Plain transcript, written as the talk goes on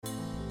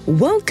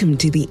Welcome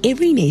to the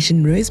Every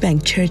Nation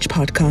Rosebank Church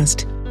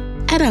podcast.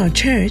 At our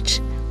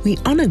church, we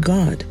honor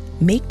God,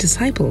 make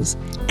disciples,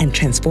 and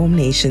transform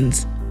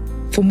nations.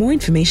 For more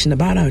information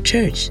about our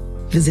church,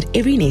 visit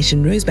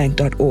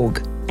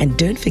everynationrosebank.org and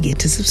don't forget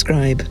to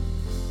subscribe.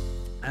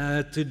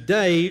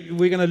 Today,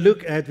 we're going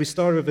to we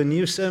start with a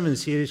new sermon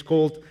series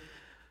called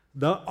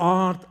The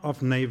Art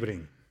of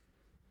Neighboring.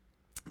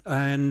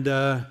 And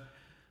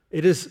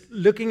it is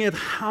looking at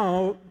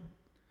how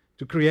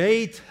to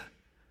create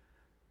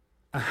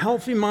a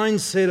healthy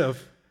mindset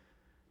of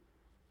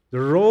the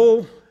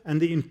role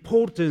and the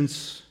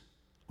importance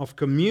of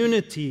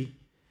community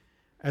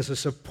as a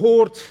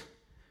support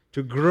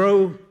to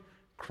grow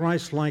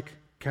Christ-like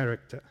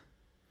character.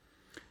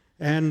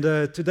 And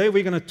today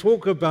we're going to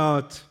talk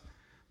about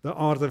the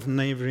art of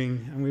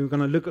neighboring, and we're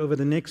going to look over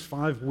the next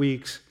 5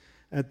 weeks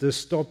at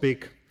this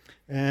topic.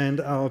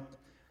 And our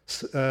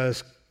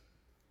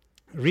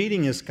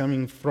reading is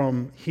coming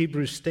from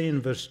Hebrews 10,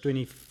 verse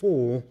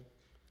 24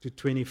 to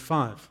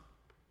 25.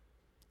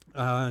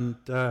 And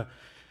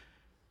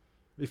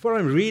before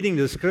I'm reading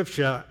the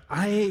scripture,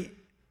 I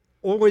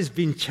always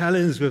been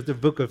challenged with the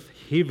book of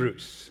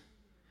Hebrews.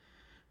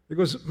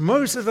 Because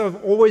most of us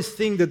always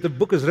think that the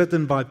book is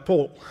written by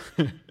Paul.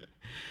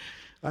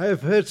 I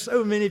have heard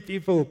so many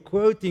people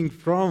quoting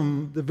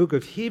from the book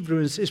of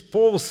Hebrews, says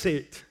Paul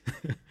said.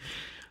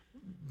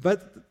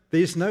 But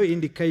there's no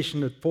indication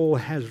that Paul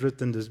has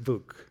written this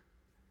book.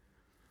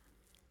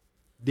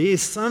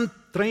 There's some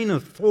train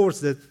of thoughts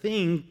that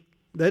think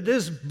that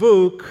this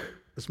book,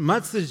 as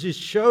much as it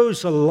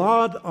shows a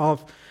lot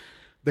of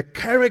the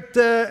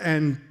character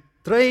and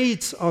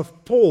traits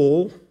of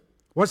Paul,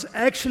 was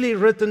actually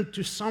written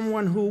to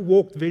someone who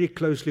walked very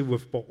closely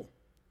with Paul.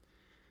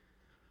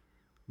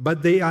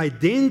 But their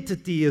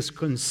identity is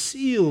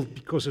concealed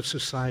because of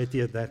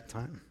society at that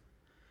time.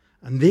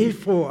 And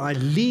therefore, I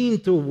lean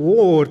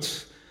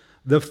towards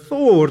the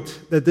thought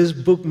that this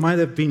book might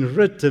have been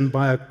written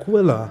by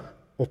Aquila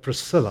or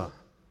Priscilla,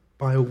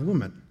 by a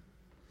woman.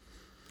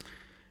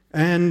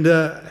 And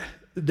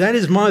that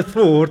is my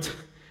thought,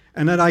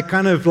 and that I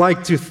kind of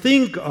like to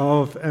think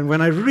of, and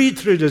when I read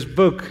through this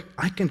book,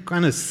 I can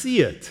kind of see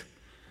it.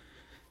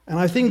 And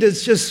I think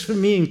that's just, for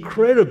me,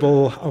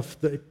 incredible of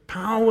the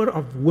power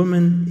of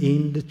women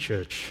in the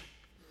church.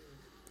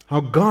 How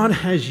God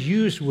has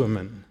used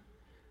women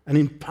and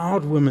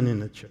empowered women in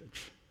the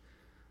church.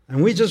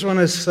 And we just want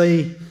to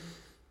say,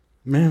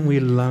 man, we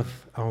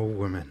love our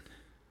women.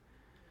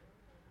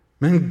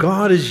 Man,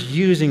 God is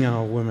using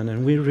our women,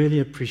 and we really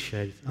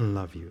appreciate and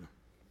love you.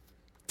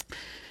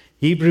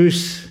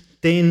 Hebrews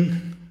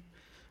 10,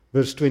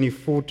 verse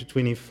 24 to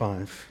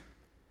 25.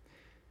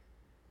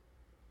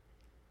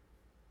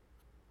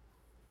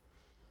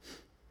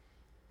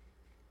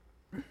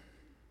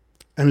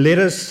 And let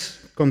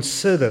us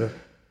consider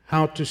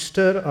how to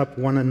stir up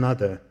one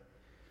another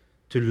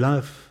to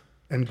love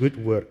and good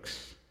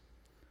works.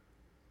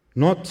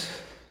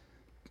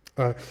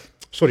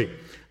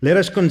 Let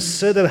us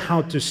consider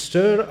how to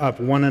stir up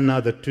one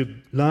another to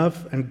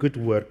love and good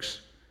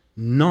works,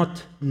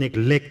 not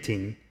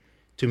neglecting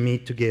to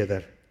meet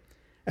together,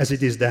 as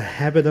it is the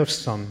habit of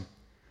some,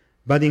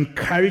 but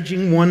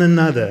encouraging one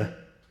another,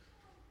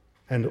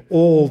 and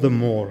all the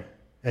more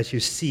as you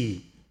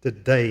see the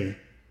day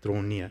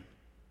draw near.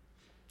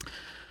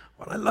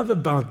 What I love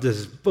about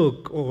this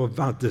book, or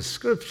about this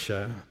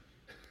scripture,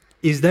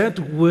 is that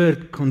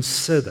word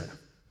consider.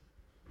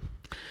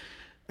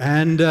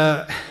 And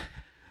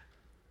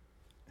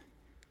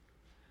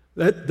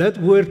that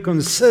word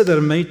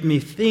consider made me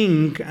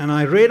think, and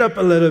I read up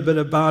a little bit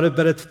about it,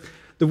 but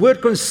the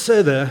word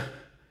consider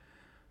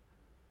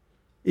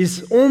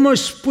is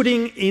almost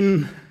putting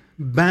in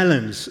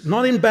balance,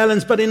 not in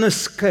balance, but in a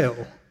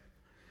scale.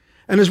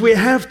 And as we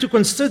have to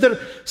consider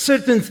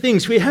certain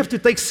things, we have to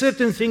take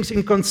certain things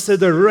in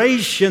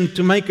consideration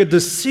to make a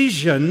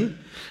decision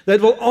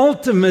that will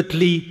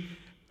ultimately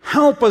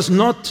help us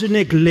not to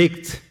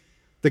neglect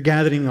the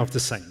gathering of the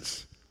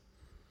saints.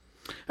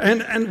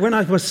 And when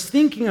I was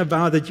thinking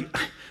about it,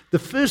 the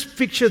first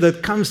picture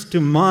that comes to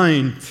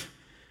mind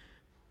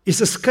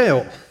is a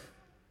scale.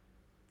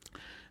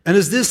 And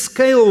it's this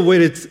scale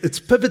where it's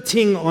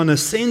pivoting on a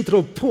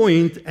central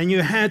point, and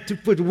you had to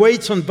put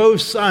weights on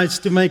both sides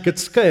to make it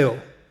scale,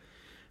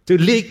 to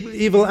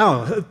level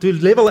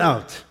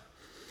out.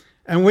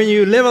 And when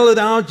you level it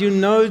out, you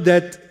know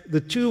that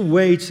the two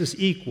weights is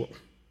equal.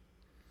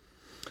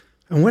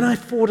 And when I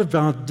thought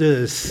about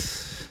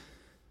this,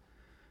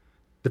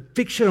 the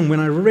picture, and when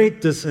I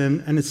read this,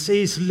 and it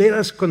says, let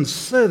us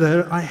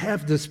consider, I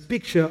have this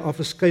picture of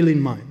a scale in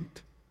mind.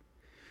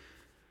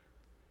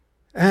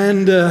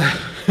 And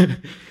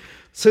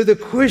so the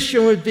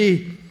question would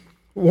be,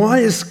 why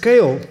a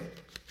scale?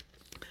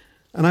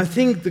 And I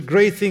think the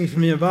great thing for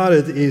me about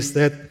it is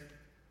that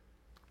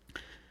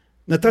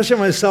Natasha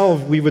and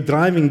myself, we were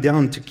driving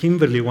down to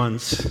Kimberley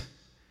once,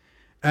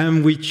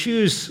 and we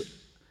choose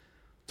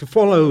to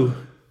follow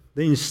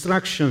the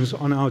instructions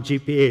on our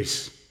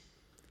GPS.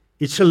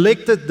 It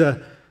selected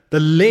the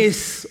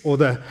less, or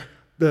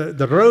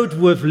the road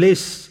with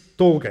less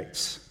toll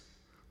gates.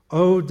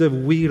 Oh, do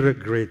we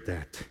regret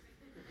that.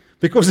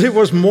 Because there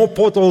was more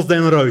potholes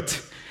than road.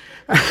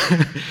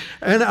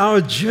 And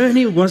our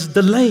journey was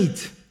delayed.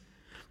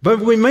 But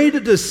we made a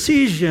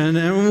decision,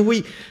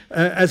 and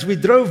as we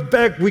drove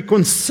back, we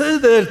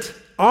considered,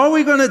 are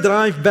we going to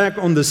drive back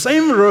on the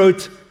same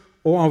road,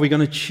 or are we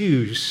going to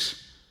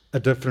choose a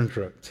different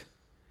road?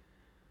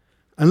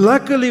 And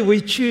luckily,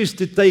 we choose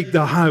to take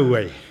the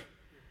highway,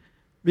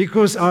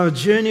 because our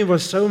journey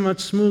was so much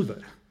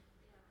smoother.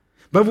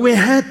 But we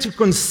had to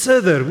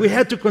consider,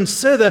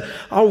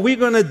 are we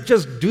going to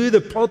just do the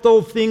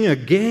pothole thing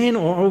again,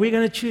 or are we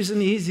going to choose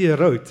an easier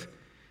road?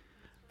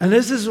 And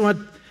this is what,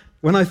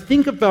 when I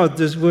think about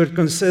this word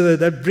consider,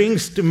 that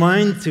brings to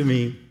mind to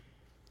me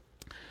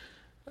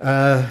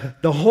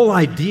the whole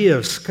idea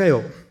of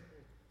scale.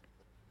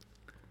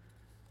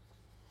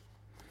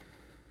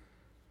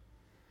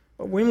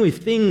 But when we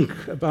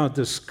think about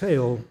the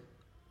scale,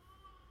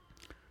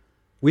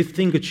 we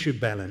think it should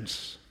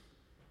balance.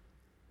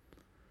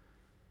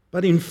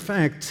 But in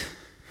fact,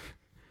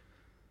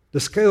 the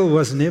scale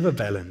was never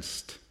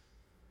balanced.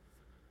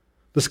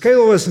 The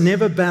scale was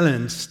never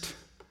balanced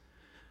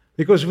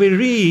because we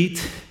read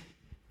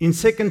in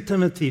 2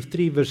 Timothy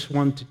 3, verse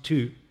 1 to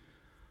 2,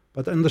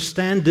 but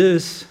understand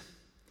this,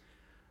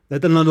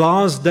 that in the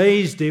last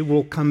days there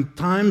will come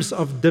times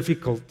of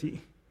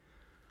difficulty,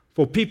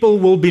 for people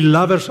will be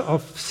lovers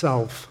of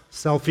self,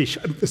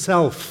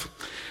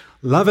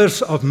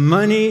 lovers of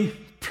money,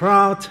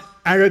 proud,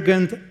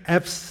 arrogant,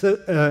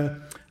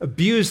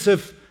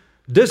 abusive,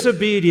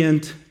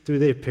 disobedient to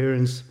their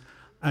parents,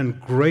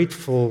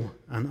 ungrateful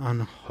and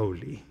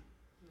unholy.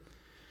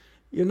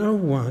 You know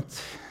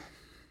what?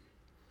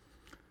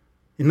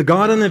 In the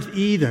Garden of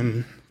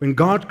Eden, when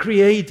God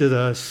created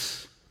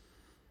us,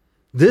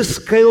 this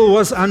scale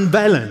was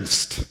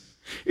unbalanced.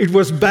 It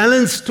was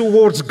balanced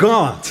towards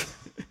God.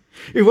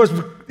 It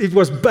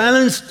was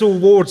balanced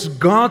towards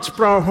God's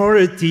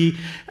priority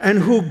and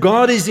who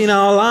God is in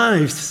our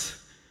lives.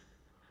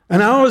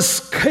 And our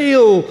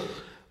scale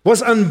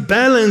was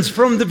unbalanced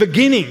from the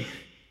beginning.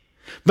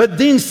 But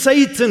then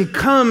Satan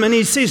comes and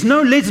he says,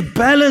 no, let's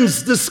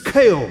balance the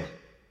scale.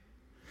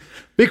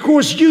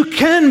 Because you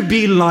can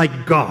be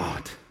like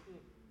God.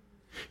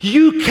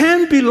 You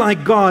can be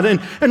like God.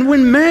 And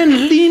when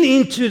man leaned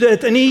into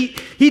that and he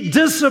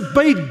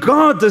disobeyed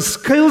God, the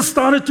scale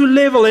started to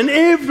level. And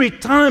every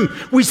time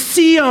we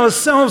see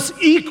ourselves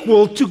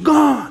equal to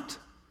God.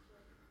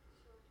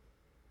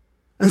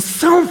 And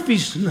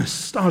selfishness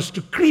starts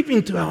to creep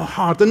into our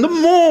heart. And the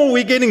more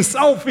we're getting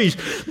selfish,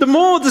 the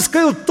more the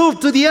scale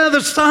tilts to the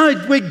other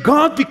side where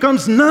God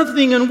becomes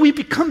nothing and we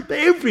become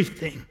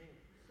everything.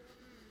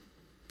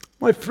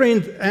 My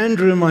friend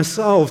Andrew and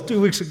myself,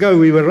 2 weeks ago,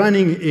 we were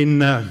running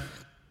in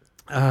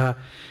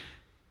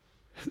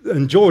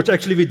George.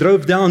 Actually, we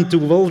drove down to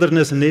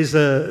Wilderness, and there's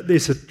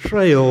a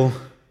trail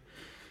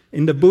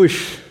in the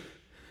bush.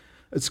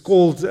 It's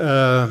called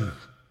the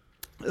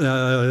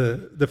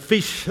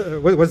fish.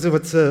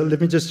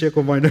 Let me just check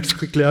on my notes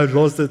quickly. I've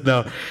lost it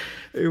now.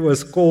 It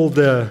was called.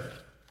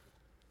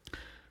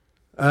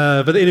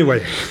 But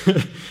anyway,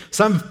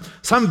 some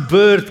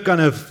bird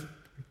kind of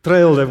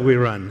trail that we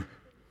run.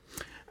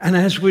 And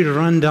as we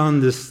run down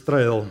this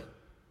trail,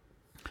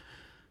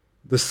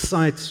 the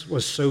sight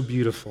was so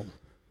beautiful.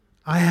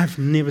 I have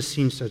never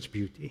seen such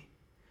beauty.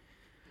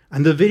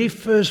 And the very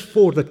first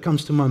thought that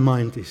comes to my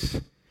mind is,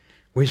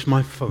 where's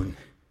my phone?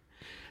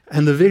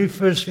 And the very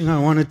first thing I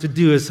wanted to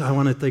do is I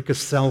want to take a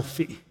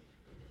selfie.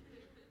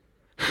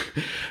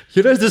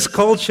 You know this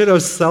culture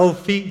of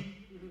selfie?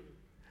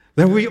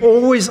 That we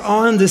always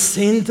are in the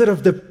center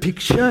of the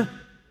picture?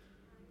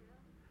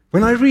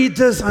 When I read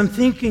this, I'm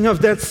thinking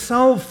of that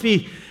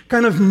selfie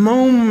kind of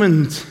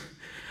moment.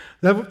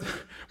 That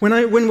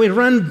when we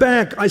ran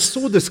back, I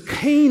saw this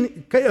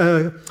canyon.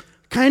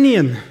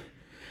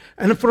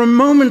 And for a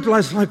moment, I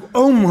was like,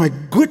 oh my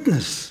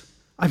goodness,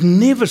 I've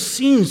never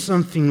seen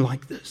something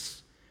like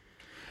this.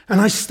 And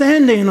I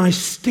stand there and I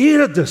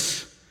stare at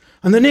this.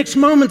 And the next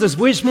moment is,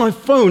 where's my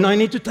phone? I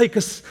need to take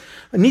a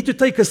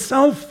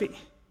selfie.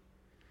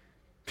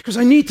 Because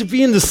I need to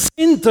be in the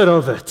center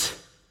of it.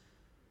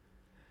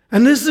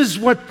 And this is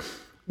what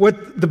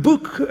the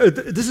book,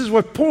 this is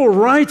what Paul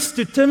writes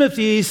to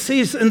Timothy. He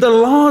says, in the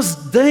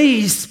last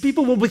days,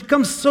 people will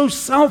become so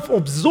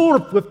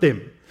self-absorbed with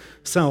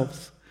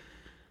themselves.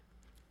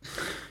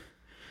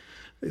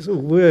 There's a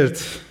word,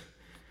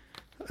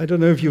 I don't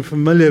know if you're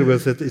familiar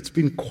with it, it's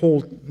been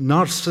called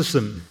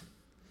narcissism.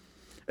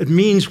 It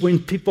means when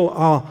people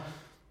are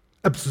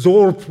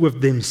absorbed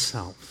with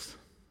themselves.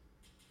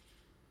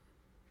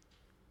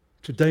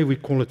 Today we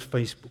call it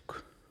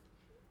Facebook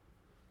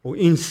or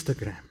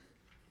Instagram.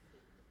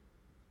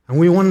 And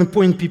we want to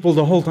point people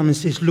the whole time and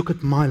say, look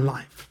at my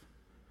life.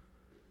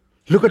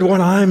 Look at what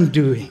I'm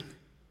doing.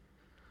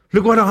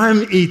 Look what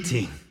I'm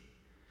eating.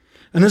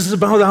 And this is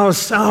about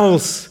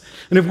ourselves.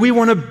 And if we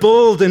want to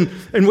build, and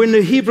when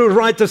the Hebrew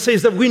writer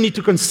says that we need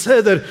to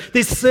consider,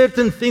 there's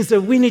certain things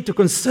that we need to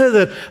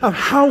consider of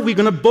how we're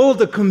going to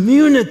build a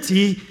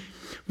community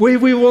where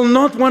we will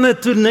not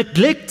want to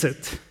neglect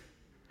it,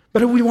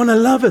 but we want to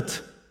love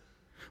it.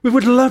 We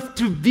would love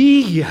to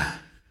be here.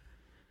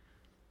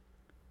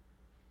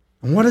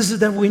 And what is it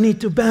that we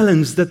need to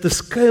balance? That the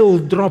scale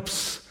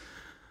drops,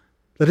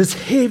 that it's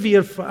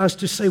heavier for us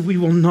to say we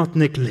will not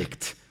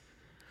neglect.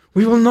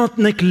 We will not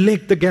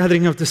neglect the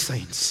gathering of the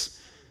saints.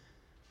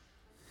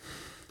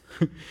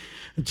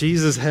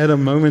 Jesus had a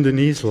moment in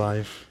his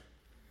life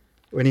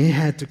when he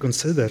had to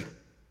consider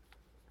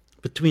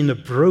between the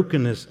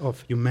brokenness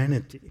of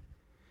humanity.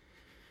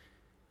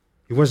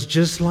 He was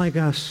just like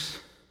us.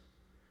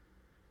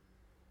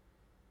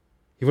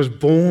 He was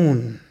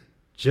born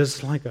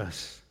just like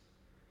us.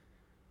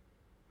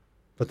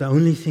 But the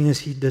only thing is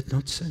he did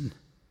not sin.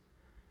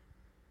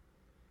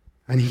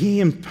 And he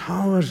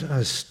empowers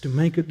us to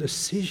make a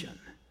decision.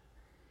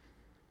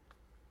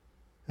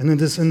 And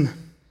it is in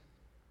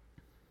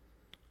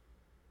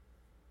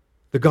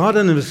the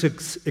Garden of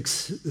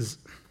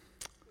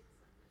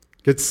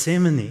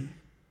Gethsemane,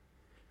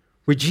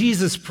 where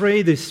Jesus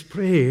prayed this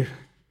prayer,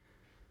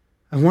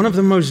 and one of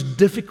the most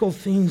difficult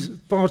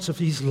parts of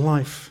his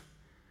life,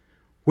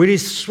 where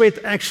his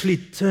sweat actually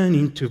turned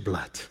into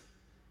blood.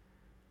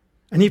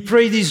 And he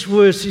prayed these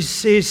words. He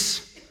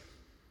says,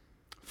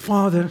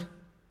 Father,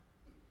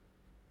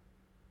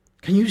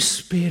 can you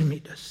spare me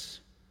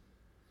this?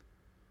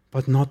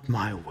 But not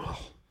my will.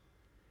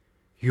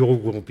 Your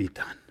will be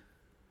done.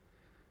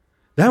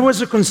 That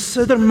was a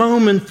considered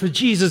moment for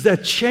Jesus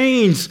that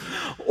changed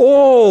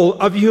all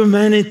of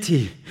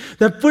humanity,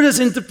 that put us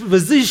into a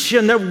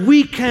position that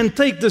we can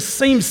take the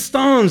same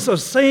stance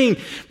of saying,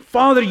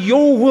 Father,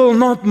 your will,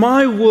 not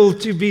my will,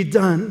 to be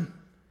done.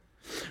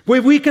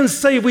 Where we can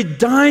say we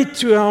die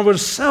to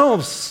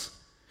ourselves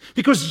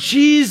because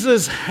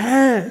Jesus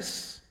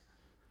has.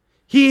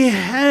 He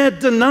had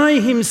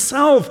denied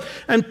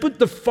himself and put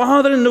the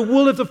Father and the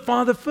will of the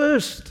Father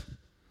first.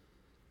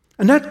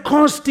 And that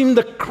cost him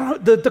the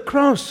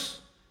cross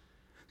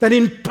that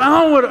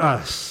empowered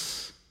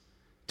us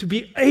to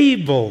be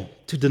able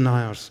to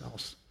deny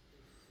ourselves.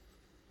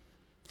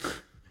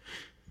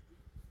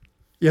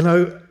 You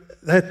know,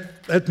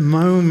 that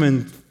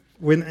moment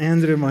when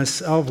Andrew and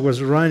myself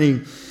was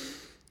running,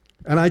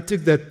 and I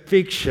took that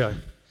picture,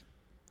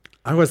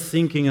 I was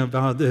thinking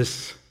about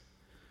this.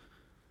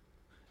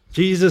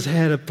 Jesus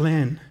had a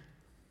plan.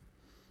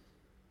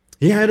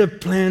 He had a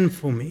plan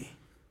for me.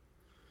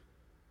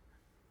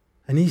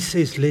 And he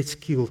says, let's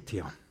kill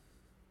Tiaan.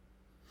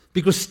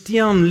 Because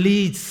Tiaan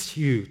leads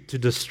you to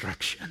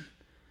destruction.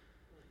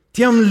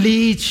 Tiaan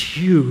leads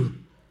you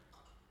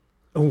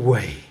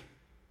away.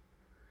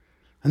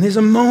 And there's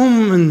a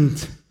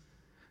moment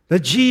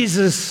that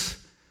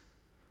Jesus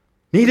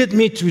needed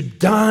me to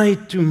die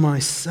to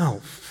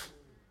myself.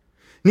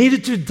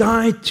 Needed to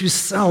die to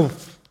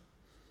self.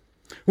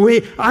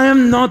 Where I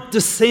am not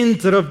the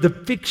center of the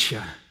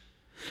picture.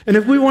 And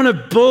if we want to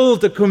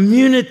build a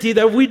community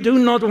that we do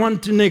not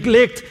want to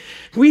neglect,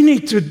 we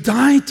need to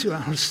die to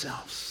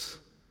ourselves.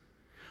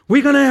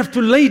 We're going to have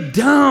to lay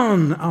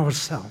down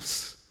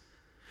ourselves.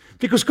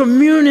 Because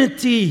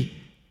community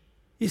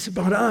is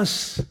about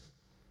us,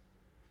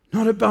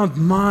 not about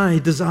my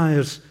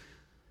desires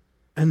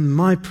and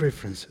my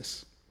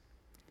preferences.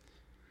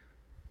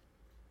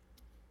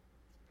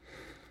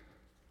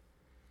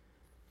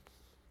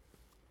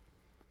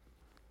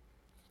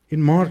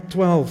 In Mark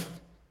 12,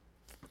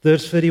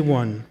 verse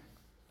 31,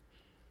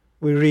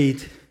 we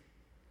read,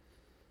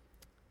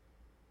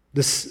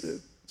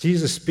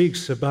 Jesus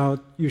speaks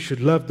about you should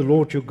love the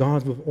Lord your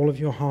God with all of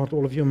your heart,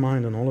 all of your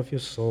mind, and all of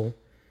your soul.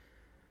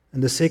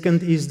 And the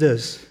second is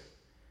this,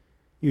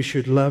 you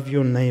should love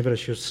your neighbor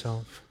as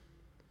yourself.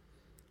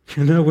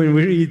 You know, when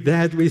we read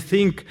that, we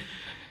think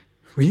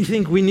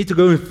we need to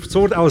go and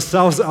sort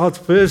ourselves out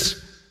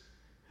first.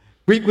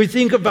 We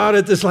think about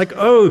it as like,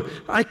 oh,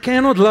 I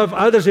cannot love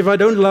others if I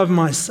don't love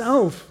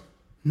myself.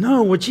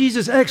 No, what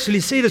Jesus actually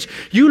said is,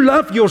 you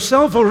love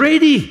yourself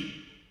already.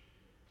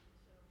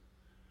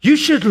 You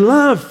should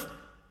love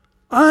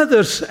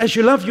others as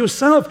you love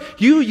yourself.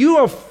 You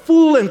are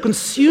full and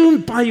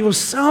consumed by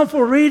yourself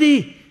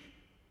already.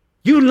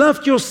 You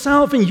love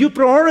yourself and you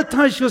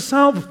prioritize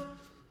yourself.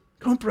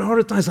 Don't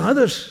prioritize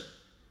others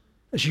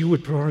as you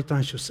would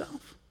prioritize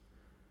yourself.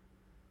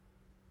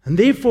 And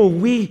therefore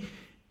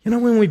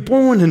when we're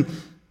born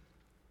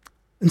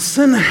and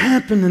sin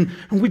happened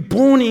and we're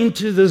born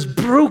into this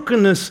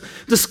brokenness,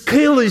 the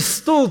scale is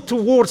still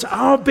towards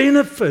our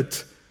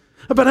benefit,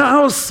 about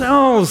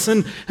ourselves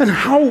and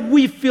how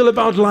we feel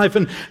about life.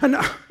 And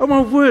oh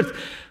my word,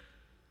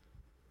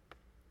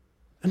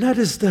 and that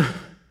is the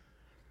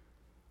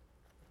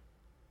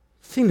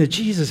thing that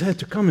Jesus had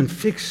to come and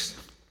fix.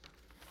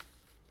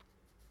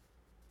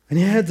 And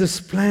he had this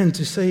plan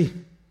to say,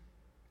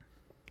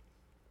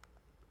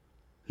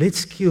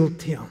 let's kill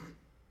Tiaan.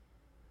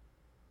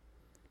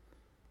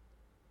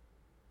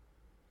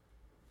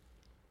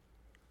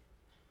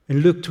 In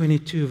Luke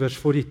 22, verse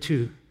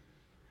 42,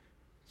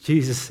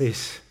 Jesus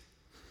says,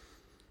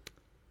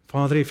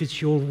 Father, if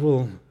it's your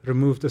will,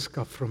 remove this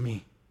cup from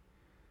me.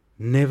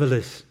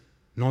 Nevertheless,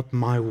 not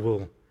my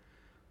will,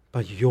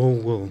 but your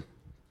will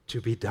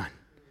to be done.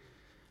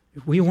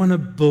 if we want to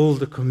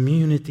build a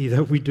community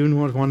that we do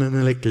not want to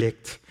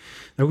neglect,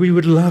 that we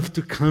would love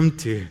to come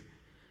to,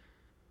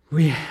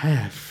 we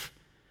have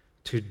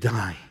to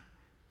die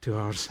to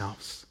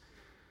ourselves.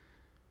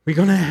 We're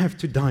going to have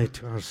to die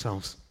to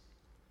ourselves.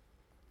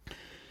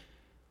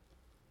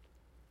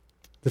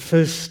 The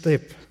first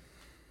step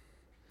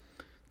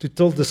to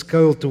tilt the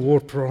scale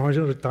toward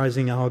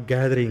prioritizing our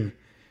gathering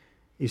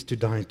is to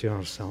die to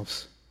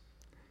ourselves.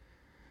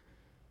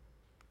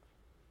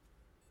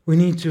 We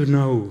need to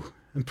know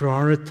and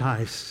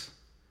prioritize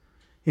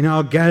in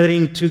our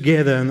gathering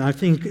together. And I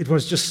think it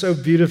was just so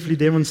beautifully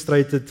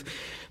demonstrated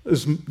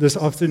this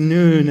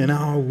afternoon in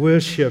our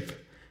worship,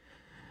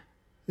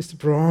 is to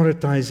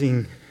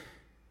prioritizing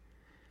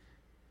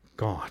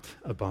God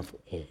above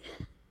all.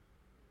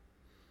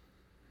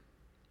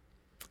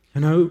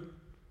 You know,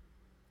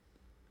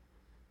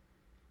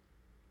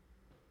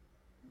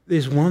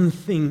 there's one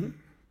thing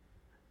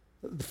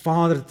the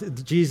Father,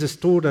 Jesus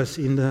taught us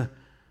in the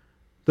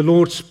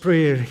Lord's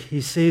Prayer.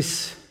 He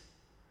says,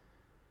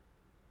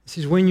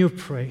 when you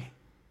pray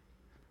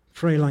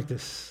like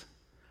this.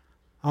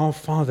 Our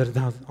Father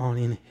that art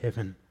in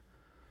heaven,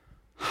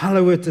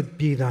 hallowed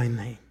be thy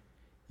name.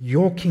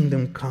 Your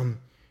kingdom come,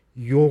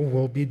 your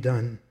will be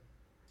done.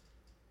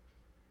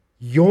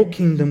 Your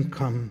kingdom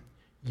come,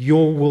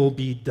 your will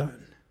be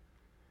done.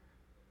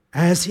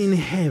 As in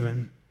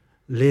heaven,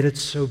 let it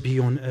so be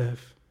on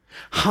earth.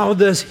 How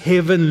does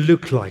heaven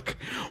look like?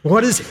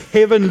 What does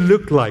heaven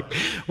look like?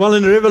 Well,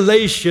 in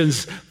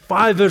Revelations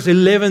 5 verse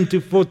 11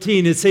 to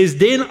 14, it says,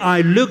 Then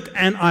I looked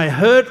and I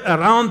heard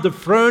around the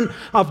throne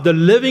of the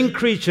living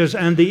creatures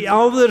and the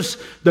elders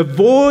the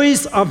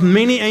voice of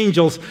many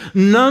angels,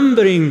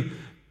 numbering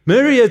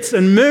myriads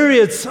and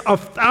myriads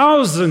of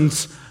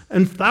thousands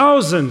and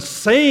thousands,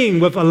 saying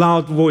with a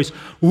loud voice,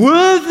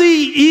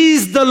 Worthy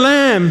is the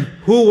Lamb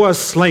who was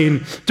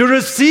slain to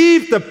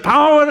receive the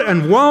power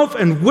and wealth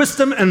and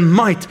wisdom and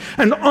might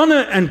and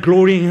honor and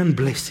glory and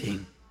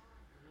blessing.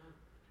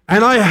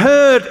 And I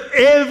heard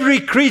every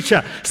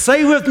creature,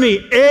 say with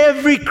me,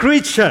 every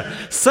creature,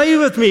 say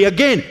with me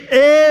again,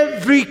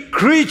 every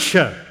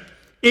creature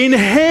in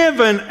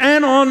heaven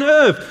and on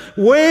earth,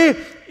 where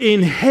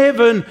in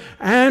heaven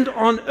and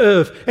on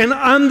earth and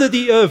under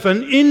the earth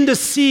and in the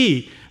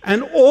sea,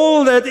 and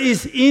all that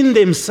is in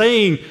them,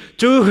 saying,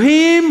 To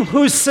him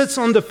who sits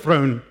on the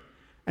throne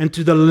and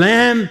to the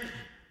Lamb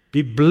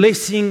be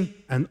blessing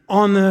and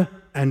honor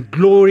and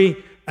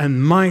glory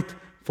and might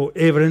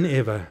forever and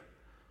ever.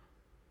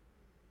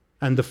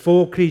 And the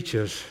four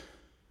creatures,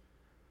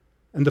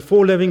 and the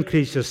four living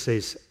creatures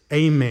says,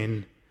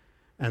 Amen.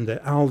 And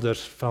the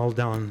elders fell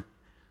down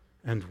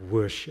and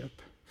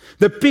worship.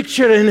 The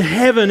picture in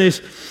heaven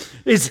is,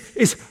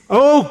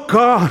 oh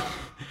God,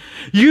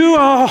 you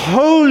are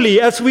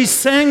holy, as we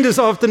sang this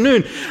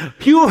afternoon.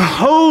 You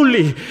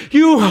holy,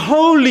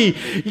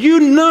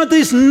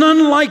 there's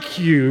none like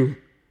you.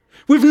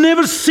 We've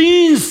never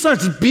seen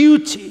such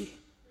beauty.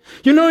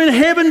 You know, in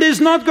heaven there's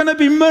not going to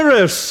be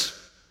mirrors.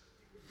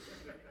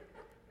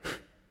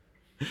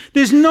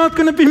 There's not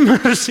going to be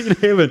mirrors in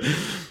heaven,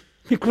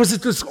 because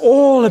it is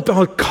all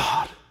about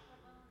God.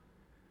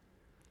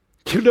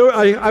 You know,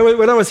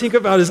 when I was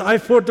thinking about this, I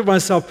thought to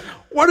myself,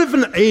 what if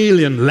an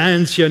alien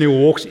lands here and he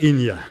walks in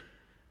here?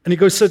 And he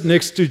goes sit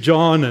next to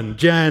John and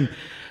Jan.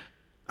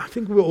 I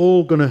think we're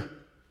all going to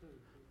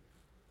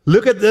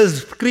look at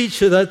this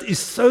creature that is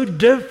so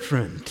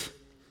different.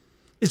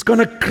 It's going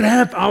to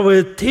grab our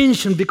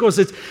attention because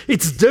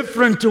it's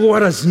different to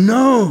what us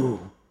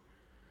know.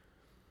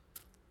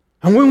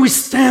 And when we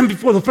stand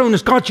before the throne,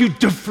 it's God, you're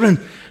different,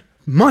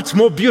 much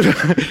more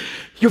beautiful.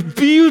 Your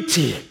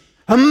beauty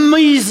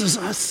amazes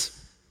us.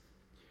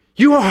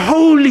 You are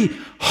holy,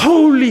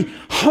 holy,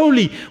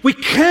 holy. We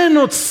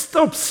cannot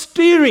stop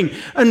staring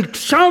and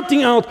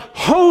shouting out,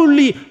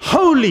 Holy,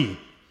 holy.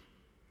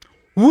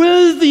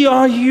 Worthy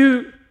are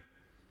you.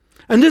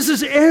 And this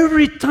is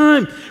every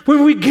time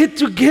when we get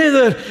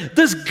together,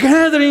 this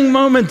gathering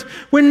moment,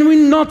 when we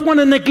not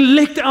want to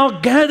neglect our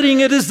gathering,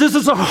 this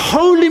is a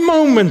holy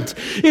moment.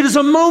 It is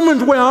a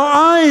moment where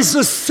our eyes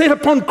are set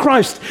upon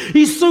Christ.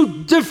 He's so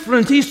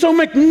different. He's so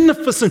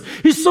magnificent.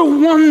 He's so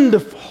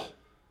wonderful.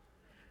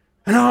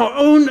 And our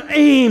own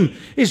aim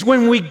is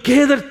when we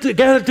gather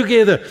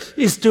together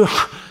is to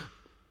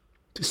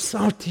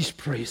shout His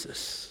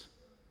praises.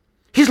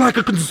 He's like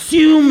a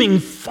consuming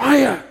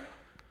fire.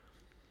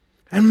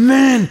 And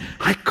man,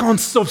 I can't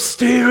stop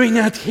staring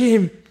at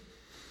Him.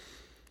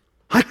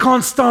 I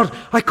can't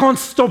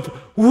stop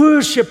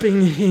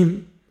worshiping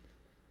Him.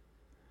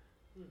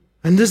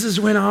 And this is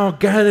when our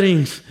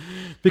gatherings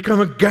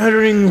become a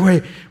gathering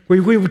where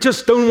we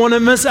just don't want to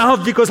miss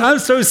out, because I'm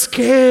so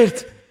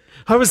scared.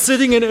 I was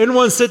sitting in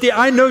N1 City.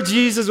 I know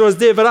Jesus was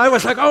there, but I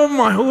was like, oh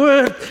my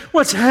word,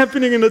 what's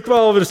happening in the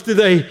 12ers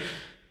today?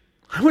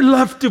 I would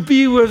love to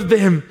be with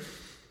them.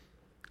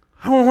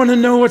 I want to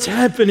know what's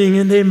happening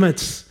in their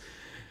midst.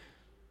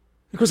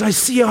 Because I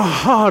see a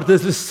heart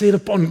that is set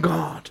upon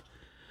God,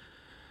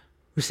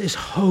 who says,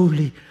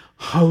 Holy,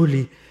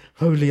 holy,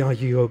 holy are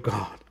you, O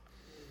God.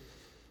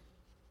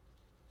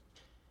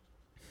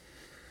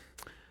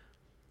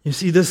 You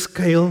see this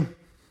scale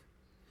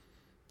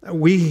that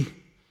we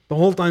the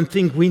whole time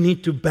think we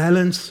need to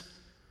balance.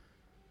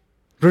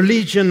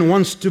 Religion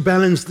wants to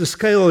balance the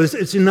scale.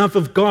 It's enough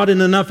of God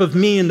and enough of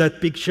me in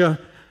that picture.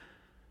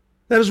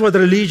 That is what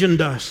religion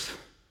does.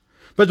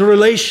 But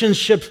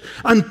relationships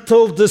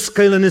untilt the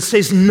scale and it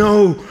says,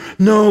 no,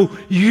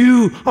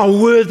 you are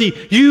worthy.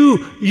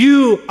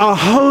 You are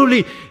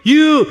holy.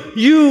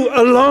 You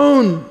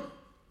alone.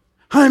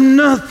 I'm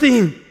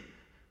nothing.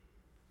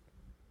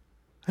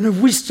 And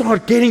if we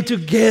start getting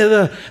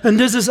together, and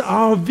this is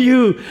our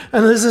view,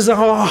 and this is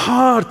our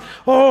heart,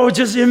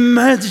 just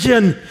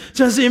imagine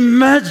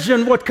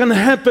what can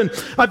happen.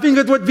 I think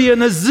it would be an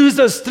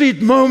Azusa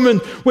Street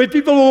moment where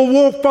people will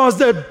walk past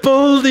that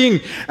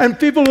building, and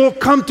people will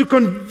come to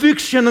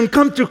conviction and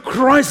come to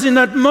Christ in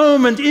that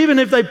moment, even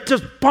if they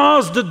just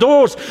pass the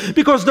doors,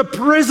 because the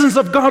presence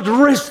of God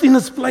rests in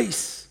this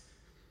place.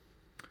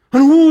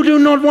 And who do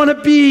not want to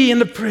be in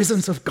the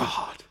presence of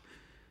God?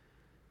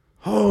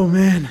 Oh,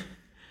 man.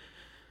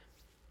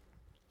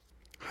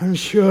 I'm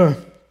sure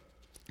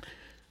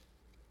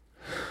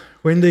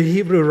when the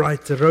Hebrew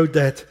writer wrote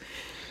that,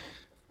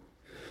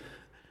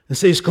 it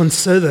says,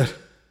 consider.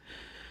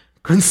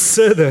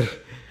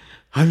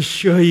 I'm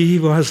sure he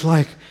was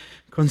like,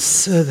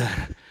 consider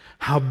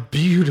how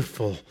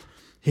beautiful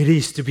it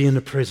is to be in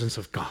the presence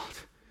of God.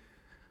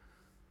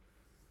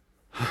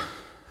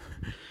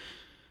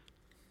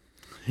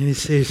 And he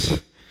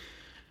says,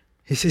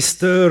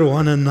 stir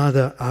one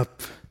another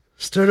up.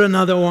 Stir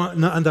another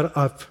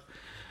up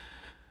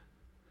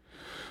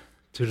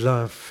to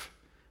love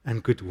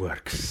and good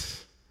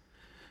works.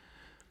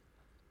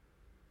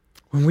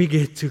 When we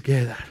get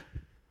together,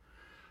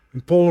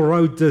 when Paul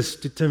wrote this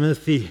to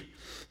Timothy,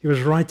 he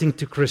was writing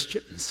to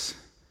Christians.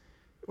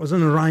 He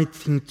wasn't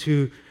writing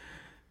to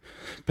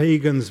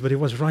pagans, but he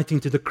was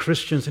writing to the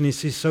Christians, and he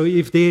says, so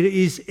if there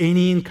is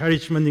any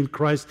encouragement in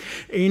Christ,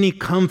 any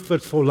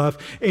comfort for love,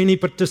 any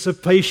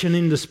participation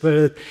in the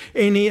Spirit,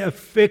 any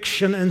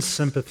affection and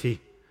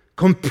sympathy,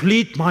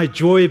 complete my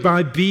joy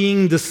by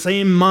being the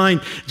same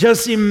mind.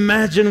 Just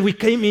imagine we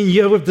came in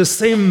here with the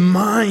same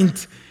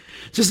mind.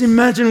 Just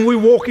imagine we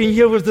walk in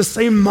here with the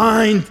same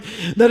mind.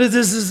 That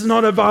this is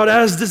not about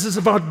us. This is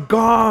about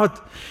God.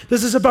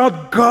 This is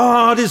about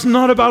God. It's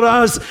not about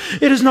us.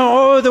 It is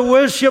not, the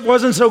worship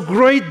wasn't so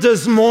great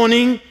this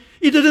morning.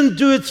 It didn't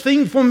do its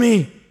thing for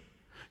me.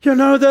 You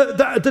know,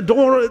 the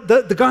door,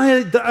 the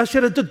guy, the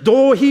usher at the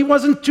door, he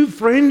wasn't too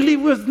friendly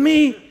with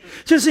me.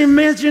 Just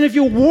imagine if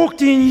you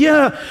walked in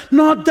here,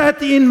 not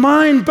that in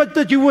mind, but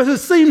that you were the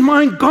same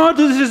mind. God,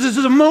 this is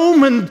a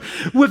moment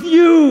with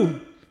you.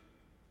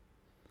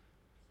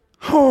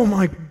 Oh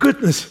my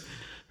goodness.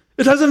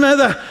 It doesn't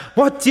matter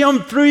what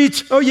Tiam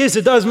preached. Oh yes,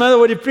 it does matter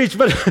what he preached,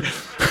 but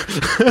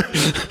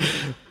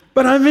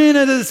but I mean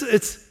it's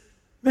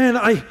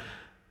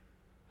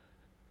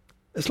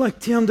like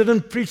Tiam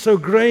didn't preach so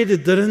great,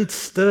 it didn't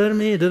stir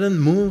me, it didn't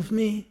move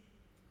me.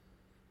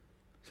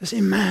 Just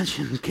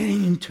imagine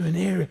getting into an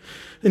area,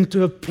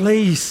 into a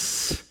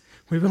place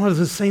where we are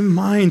the same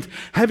mind,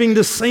 having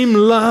the same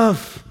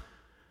love,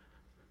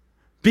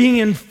 being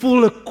in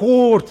full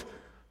accord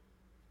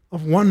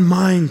of one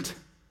mind.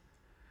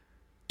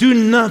 Do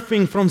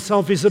nothing from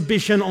selfish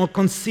ambition or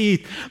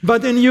conceit,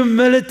 but in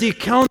humility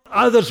count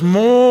others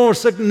more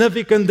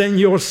significant than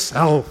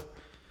yourself.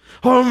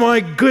 Oh my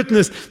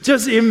goodness,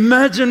 just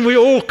imagine we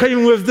all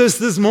came with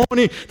this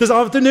morning, this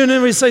afternoon,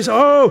 and we say,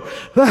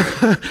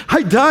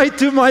 I died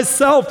to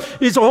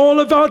myself. It's all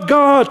about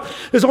God.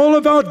 It's all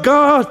about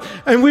God.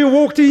 And we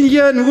walked in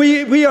here and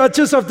we are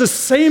just of the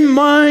same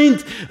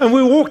mind. And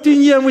we walked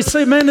in here and we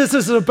say, man, this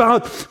is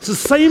about the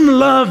same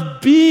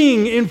love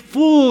being in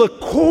full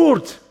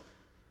accord.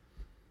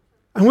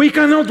 And we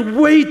cannot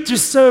wait to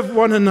serve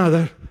one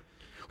another.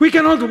 We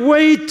cannot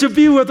wait to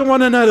be with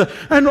one another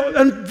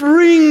and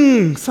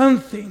bring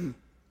something.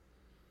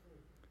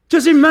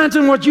 Just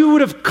imagine what you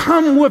would have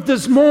come with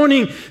this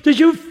morning. Did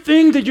you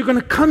think that you're going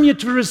to come here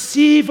to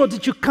receive, or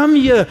did you come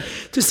here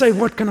to say,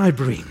 what can I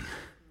bring?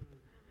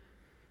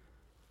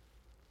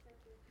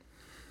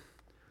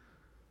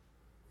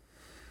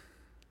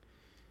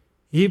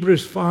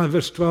 Hebrews 5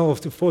 verse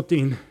 12 to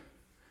 14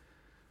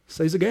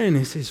 says again,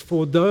 it says,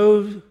 for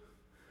though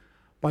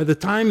by the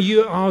time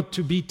you are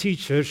to be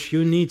teachers,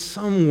 you need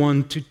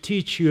someone to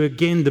teach you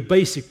again the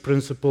basic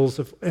principles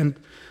of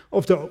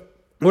the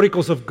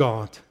oracles of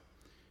God.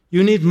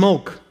 You need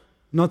milk,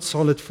 not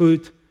solid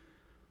food.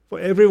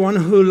 For everyone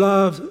who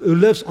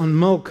lives on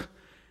milk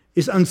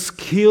is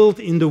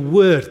unskilled in the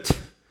word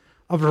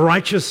of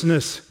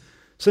righteousness,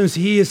 since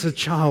he is a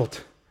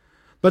child.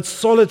 But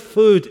solid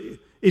food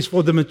is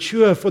for the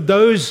mature, for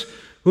those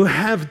who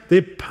have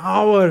the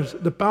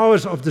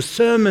powers of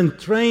discernment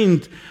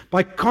trained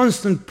by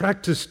constant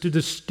practice to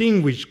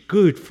distinguish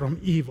good from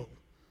evil.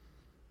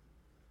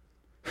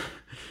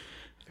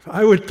 If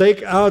I would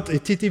take out a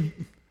titty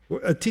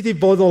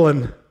bottle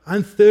and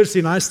I'm thirsty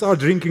and I start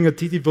drinking a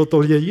titty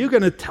bottle here, you're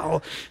going to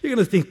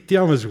think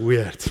Tiam is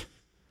weird.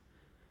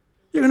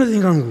 You're going to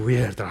think I'm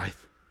weird, right?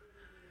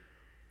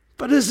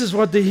 But this is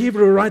what the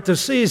Hebrew writer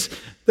says,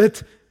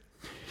 that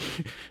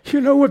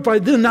You know what, by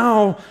then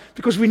now,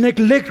 because we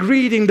neglect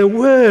reading the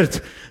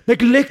Word,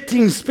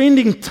 neglecting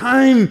spending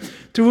time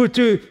to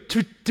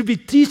be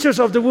teachers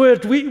of the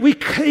Word, we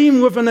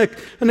came with an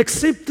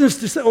acceptance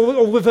to say,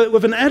 or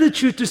with an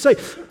attitude to say,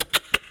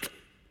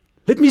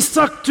 let me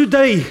suck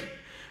today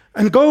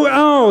and go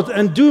out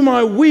and do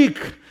my week.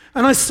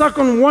 And I suck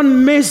on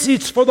one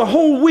message for the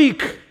whole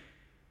week.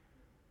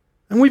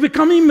 And we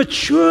become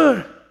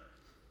immature.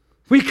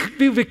 We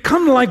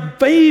become like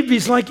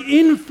babies, like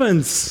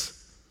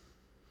infants.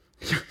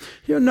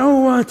 You know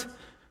what?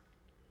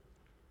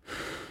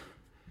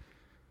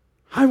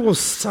 I will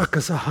suck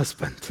as a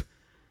husband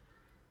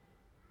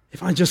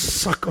if I just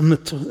suck on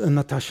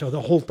Natasha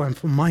the whole time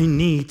for my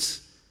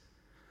needs.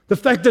 The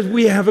fact that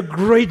we have a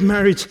great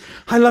marriage.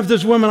 I love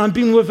this woman. I've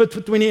been with her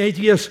for 28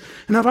 years.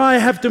 And if I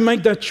have to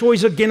make that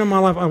choice again in my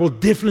life, I will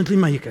definitely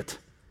make it.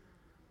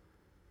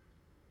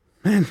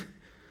 Man.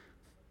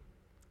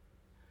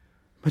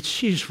 But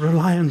she's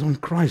reliant on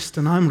Christ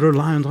and I'm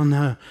reliant on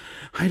her.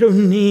 I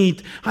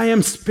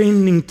am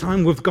spending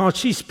time with God.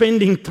 She's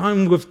spending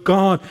time with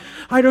God.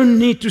 I don't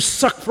need to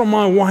suck from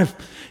my wife.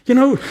 You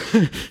know,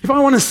 if I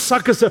want to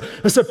suck as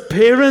a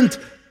parent,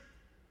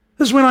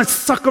 this is when I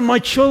suck on my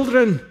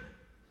children.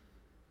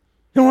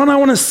 You know, when I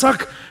want to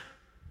suck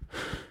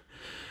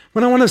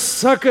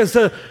as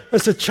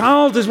a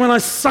child is when I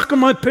suck on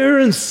my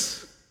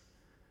parents.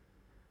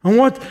 And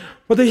what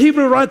the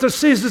Hebrew writer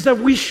says is that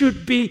we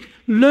should be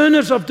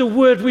learners of the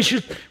Word. We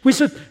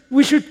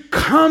should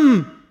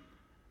come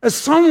as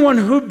someone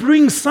who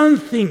brings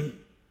something.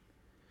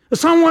 As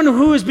someone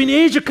who has been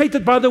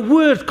educated by the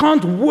Word,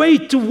 can't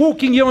wait to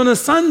walk in here on a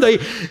Sunday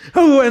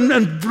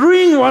and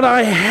bring what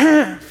I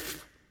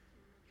have.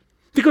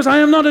 Because I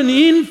am not an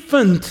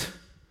infant.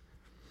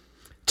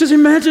 Just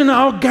imagine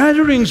our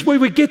gatherings where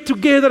we get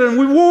together and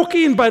we walk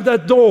in by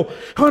that door.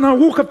 And I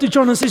walk up to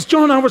John and says,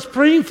 John, I was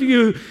praying for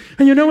you.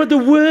 And you know what? The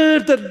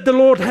word that the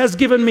Lord has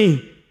given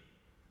me.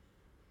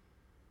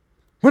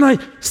 When I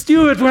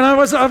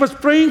was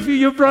praying for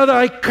you, brother,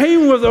 I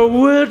came with a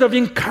word of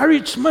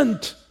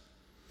encouragement.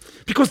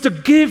 Because the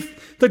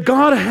gift that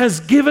God has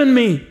given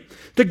me,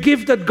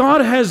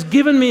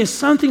 is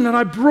something that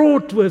I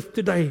brought with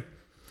today.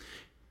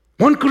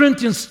 1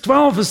 Corinthians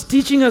 12 is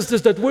teaching us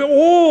this, that we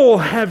all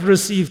have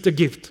received a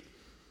gift.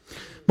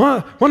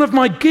 One of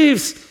my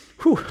gifts,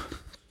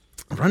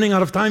 I'm running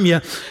out of time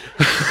here.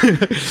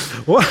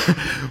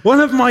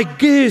 One of my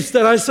gifts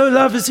that I so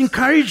love is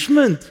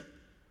encouragement.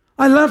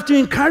 I love to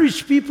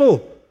encourage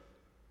people.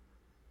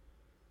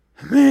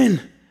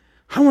 Man,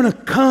 I want to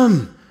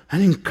come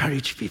and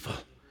encourage people.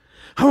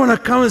 I want to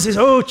come and say,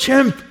 oh,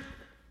 champ,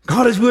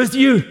 God is with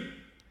you.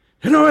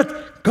 You know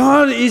what?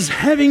 God is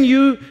having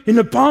you in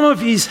the palm of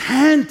His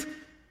hand.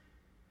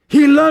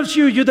 He loves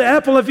you. You're the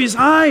apple of His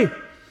eye.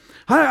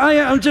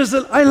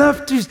 I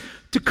love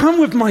to come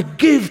with my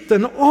gift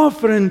and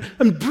offer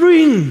and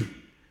bring.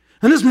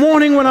 And this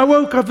morning when I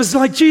woke up, it's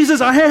like,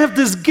 Jesus, I have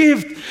this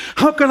gift.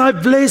 How can I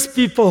bless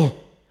people?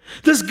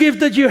 This gift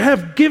that you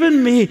have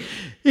given me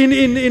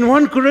in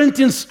 1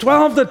 Corinthians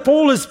 12 that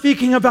Paul is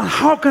speaking about,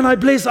 how can I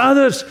bless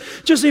others?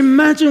 Just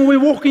imagine we're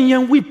walking here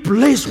and we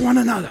bless one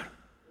another.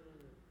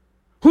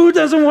 Who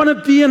doesn't want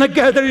to be in a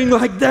gathering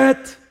like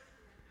that?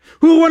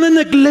 Who want to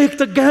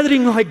neglect a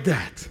gathering like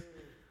that?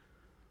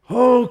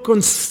 Oh,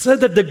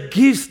 consider the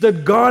gifts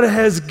that God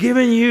has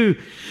given you.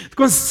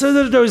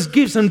 Consider those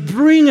gifts and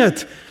bring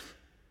it.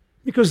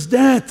 Because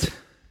that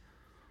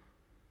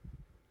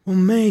will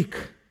make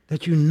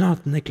that you're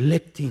not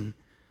neglecting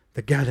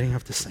the gathering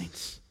of the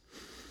saints.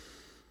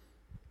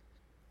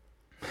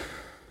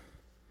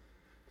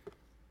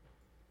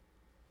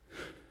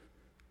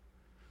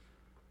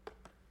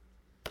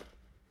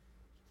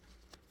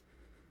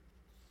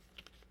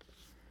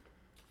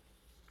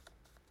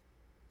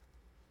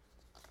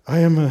 I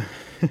am a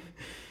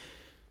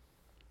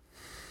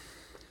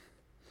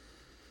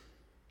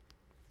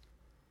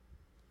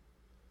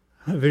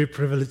very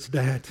privileged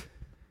dad.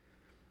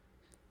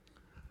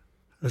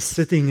 I was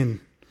sitting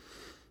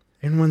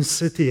in one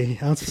city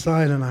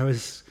outside, and I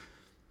was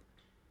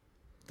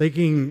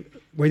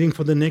waiting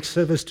for the next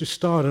service to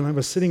start, and I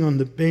was sitting on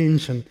the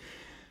bench, and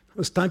I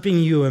was typing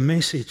you a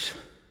message.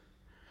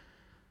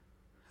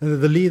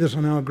 The leaders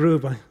on our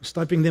group, I was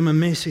typing them a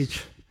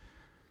message.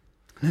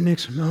 And the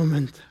next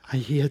moment, I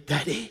hear,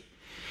 Daddy.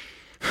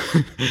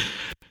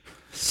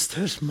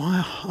 Stirs my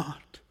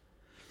heart.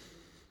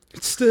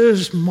 It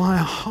stirs my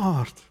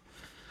heart.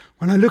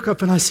 When I look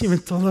up and I see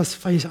Matilda's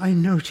face, I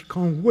know she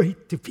can't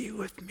wait to be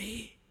with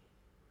me.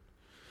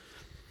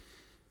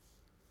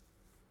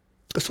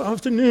 This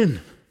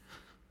afternoon,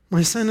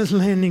 my son is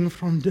landing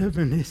from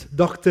Durban. He's a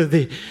doctor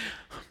there.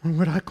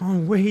 But I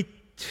can't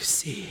wait to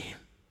see him.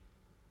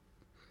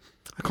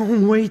 I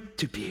can't wait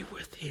to be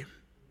with him.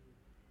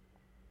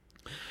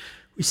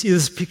 We see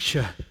this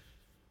picture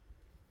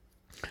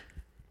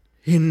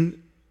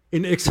in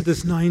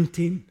Exodus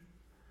 19.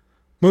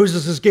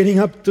 Moses is getting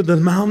up to the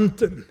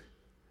mountain.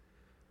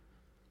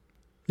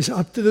 He's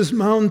up to this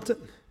mountain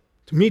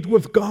to meet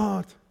with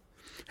God.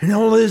 And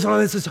all the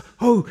Israelites says,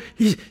 oh,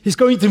 he's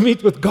going to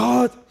meet with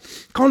God.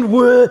 I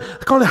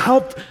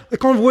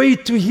can't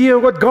wait to hear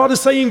what God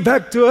is saying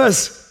back to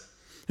us.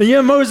 And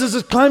here Moses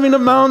is climbing a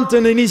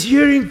mountain and he's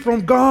hearing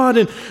from God,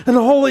 and the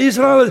whole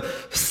Israel is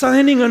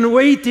standing and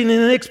waiting in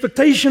an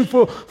expectation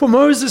for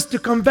Moses to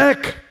come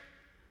back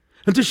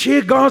and to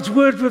share God's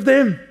word with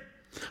them.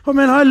 Oh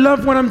man, I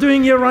love what I'm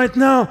doing here right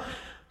now.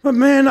 But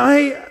man,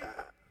 I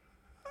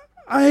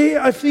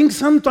think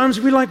sometimes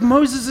we like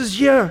Moses is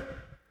here.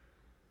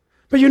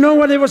 But you know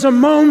what? There was a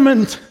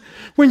moment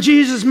when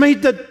Jesus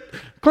made that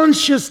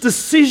conscious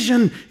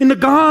decision in the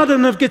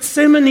Garden of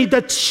Gethsemane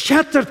that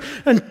shattered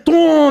and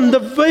torn the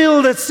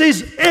veil that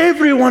says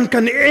everyone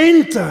can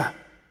enter.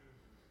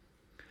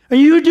 And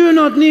you do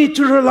not need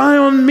to rely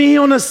on me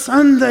on a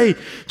Sunday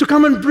to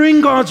come and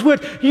bring God's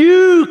word.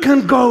 You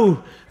can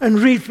go and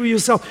read for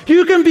yourself.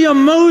 You can be a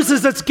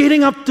Moses that's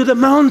getting up to the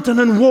mountain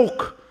and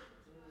walk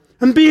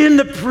and be in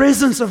the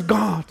presence of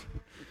God.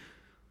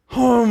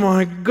 Oh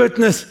my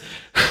goodness.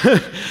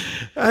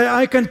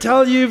 I can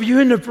tell you, if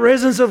you're in the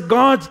presence of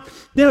God,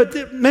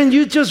 man,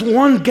 you just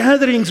want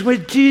gatherings where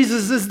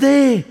Jesus is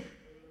there.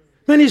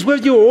 Man, He's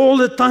with you all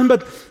the time,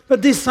 but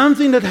there's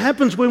something that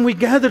happens when we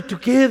gather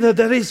together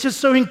that is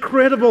just so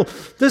incredible.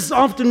 This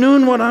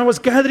afternoon when I was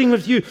gathering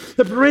with you,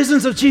 the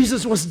presence of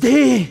Jesus was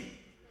there.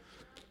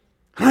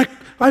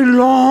 I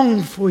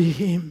long for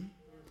Him.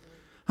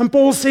 And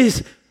Paul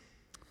says,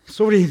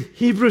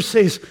 Hebrews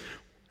says,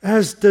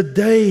 as the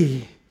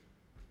day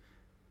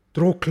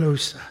draw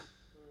closer.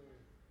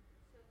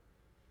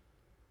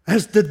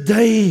 As the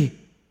day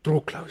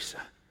draw closer.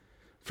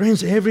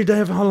 Friends, every day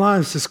of our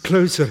lives is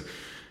closer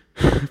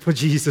for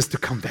Jesus to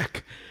come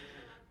back.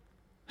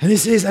 And He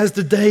says, as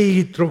the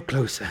day draw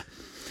closer.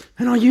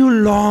 And are you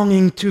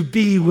longing to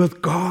be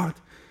with God?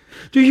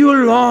 Do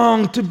you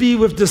long to be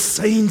with the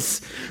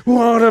saints who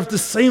are of the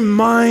same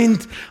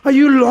mind? Are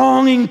you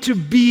longing to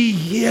be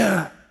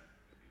here?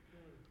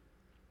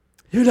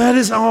 That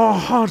is our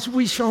hearts.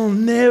 We shall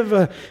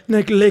never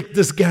neglect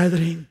this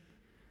gathering.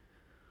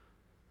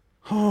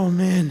 Oh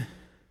man,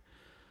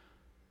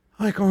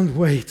 I can't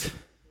wait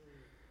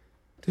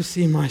to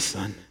see my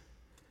son.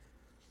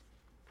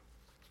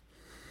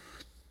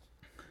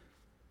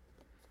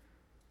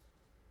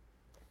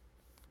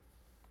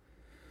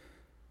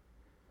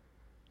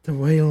 The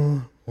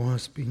veil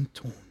was being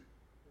torn.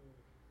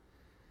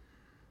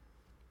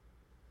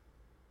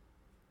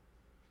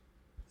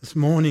 This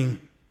morning,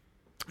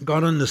 I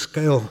got on the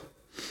scale,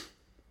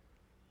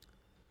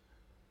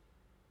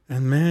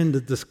 and man,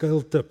 did the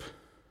scale tip.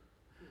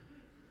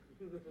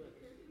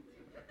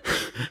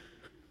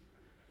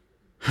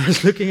 I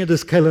was looking at the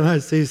scale and I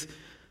says,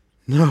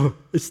 no,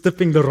 it's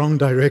tipping the wrong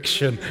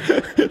direction.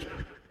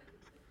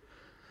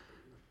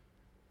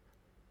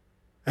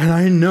 And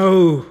I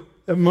know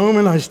the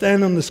moment I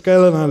stand on the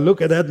scale and I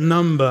look at that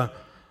number,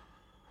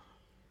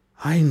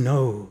 I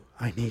know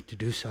I need to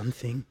do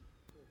something.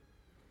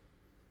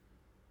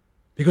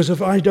 Because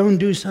if I don't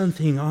do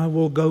something, I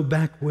will go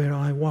back where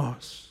I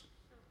was.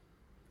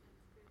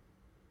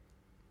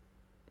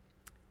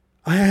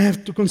 I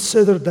have to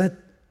consider that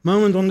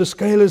moment on the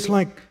scale is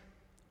like,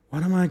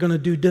 what am I going to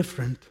do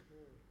different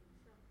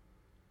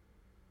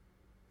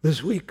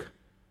this week?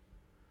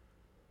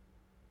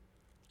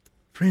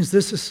 Friends,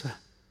 this is a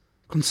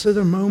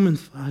consider moment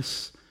for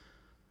us,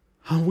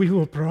 how we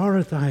will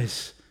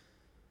prioritize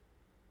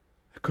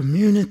a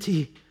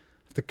community,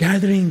 the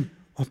gathering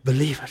of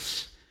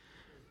believers.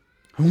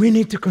 And we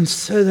need to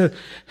consider,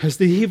 as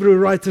the Hebrew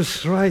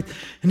writers write,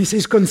 and he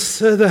says,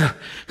 consider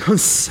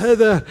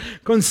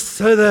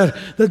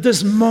that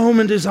this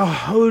moment is a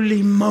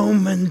holy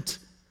moment.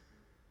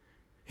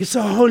 It's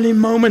a holy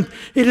moment.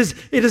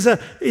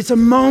 It's a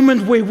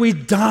moment where we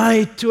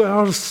die to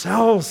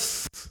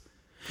ourselves.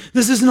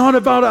 This is not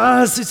about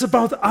us, it's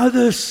about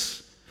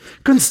others.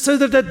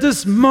 Consider that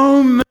this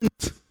moment.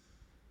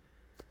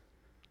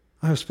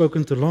 I have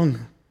spoken too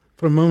long.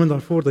 For a moment I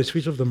thought I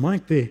switched off the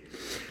mic there.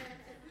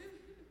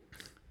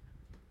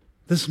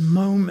 This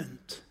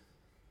moment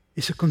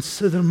is a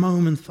consider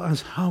moment for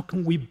us. How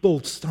can we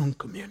build strong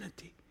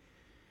community?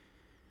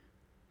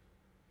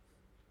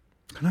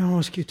 Can I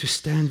ask you to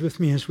stand with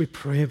me as we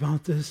pray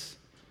about this?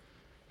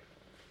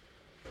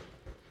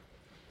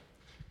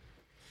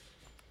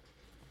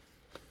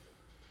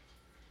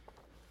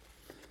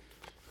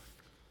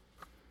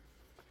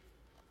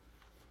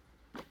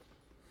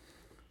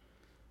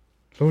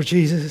 Lord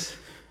Jesus,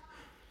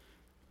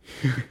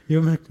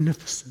 you're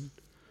magnificent.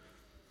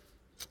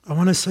 I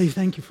want to say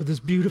thank you for this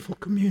beautiful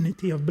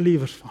community of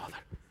believers, Father.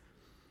 I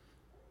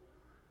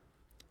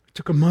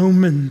took a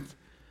moment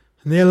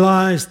in their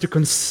lives to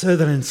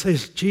consider and say,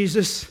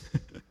 Jesus,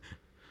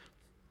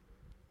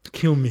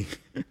 kill me.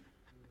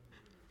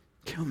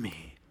 Kill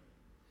me.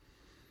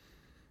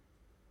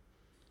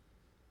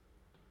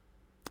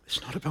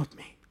 It's not about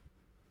me.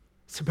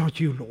 It's about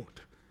you, Lord.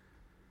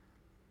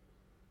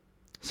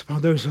 It's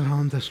about those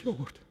around us,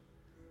 Lord.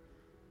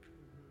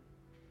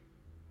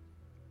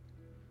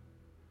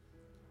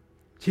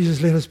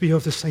 Jesus, let us be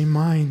of the same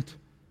mind.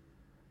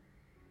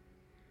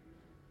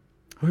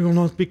 We will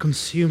not be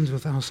consumed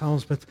with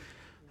ourselves, but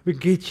we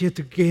get here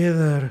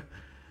together.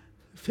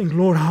 Think,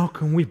 Lord, how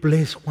can we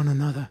bless one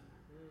another?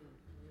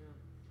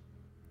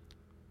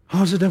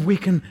 How is it that we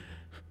can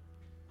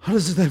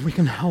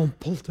help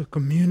build a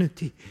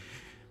community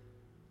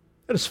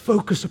that is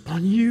focused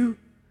upon you?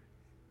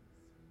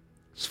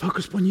 It's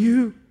focused upon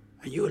you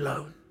and you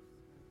alone.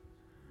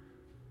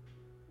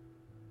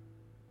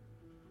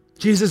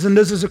 Jesus, and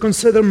this is a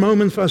considered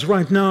moment for us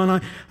right now,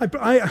 and I'm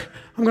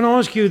going to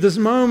ask you this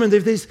moment,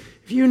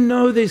 if you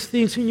know there's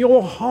things in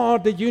your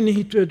heart that you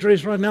need to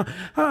address right now,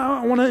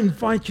 I want to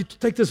invite you to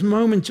take this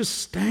moment just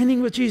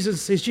standing with Jesus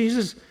and say,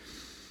 Jesus,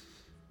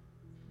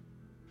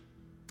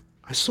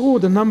 I saw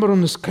the number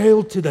on the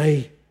scale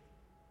today,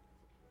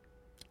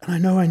 and I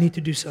know I need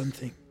to do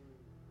something.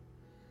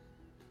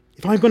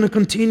 If I'm going to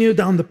continue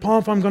down the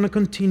path I'm going to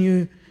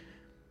continue,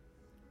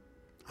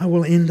 I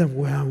will end up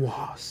where I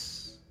was.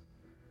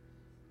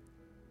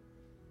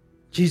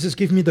 Jesus,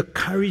 give me the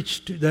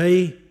courage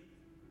today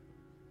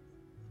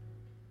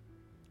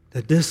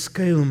that this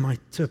scale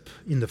might tip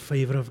in the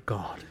favor of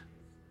God.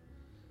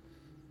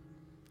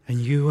 And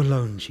you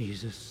alone,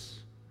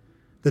 Jesus.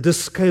 That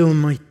this scale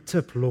might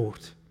tip,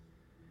 Lord,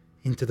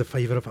 into the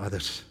favor of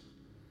others.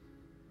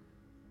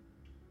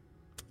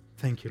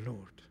 Thank you,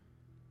 Lord.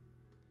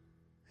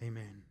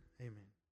 Amen. Amen.